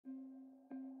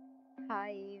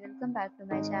Hi, welcome back to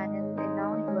my channel and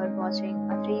now you are watching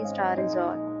a 3-star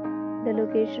resort. The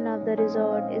location of the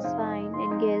resort is fine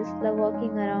and guests love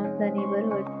walking around the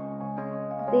neighborhood.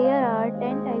 There are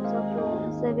 10 types of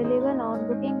rooms available on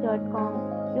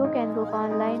booking.com. You can book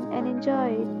online and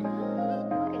enjoy it.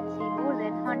 You can see more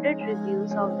than 100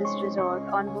 reviews of this resort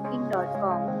on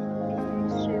booking.com.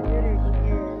 Its review rating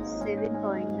is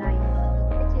 7.9,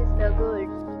 which is the good.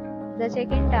 The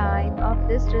check-in time of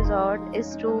this resort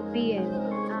is 2 p.m.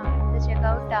 and the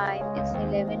checkout time is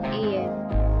 11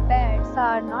 a.m. Pets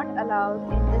are not allowed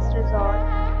in this resort.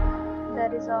 The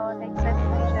resort accepts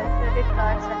major credit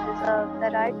cards and reserves the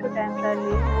right to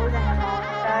temporarily hold an amount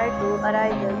prior to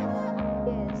arrival.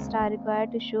 Guests are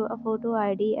required to show a photo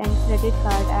ID and credit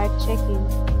card at check-in.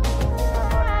 If you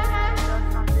have already checked out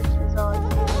from this resort,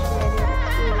 please share your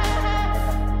experience in the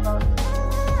comment box.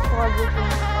 For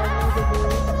booking or more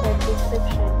details, check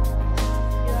description.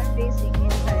 If you are facing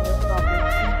any kind of problem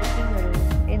in booking a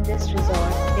room in this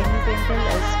resort, then you can tell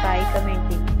us by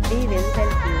commenting. We will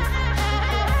help you.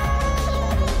 If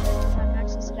you have not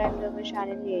subscribed to our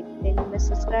channel yet, then you must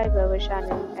subscribe our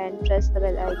channel and press the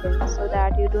bell icon so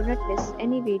that you do not miss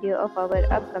any video of our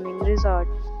upcoming resort.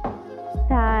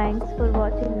 Thanks for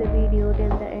watching the video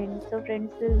till the end. So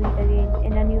friends, will meet again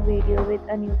in a new video with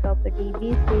a new property.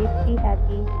 Be safe, be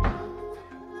happy.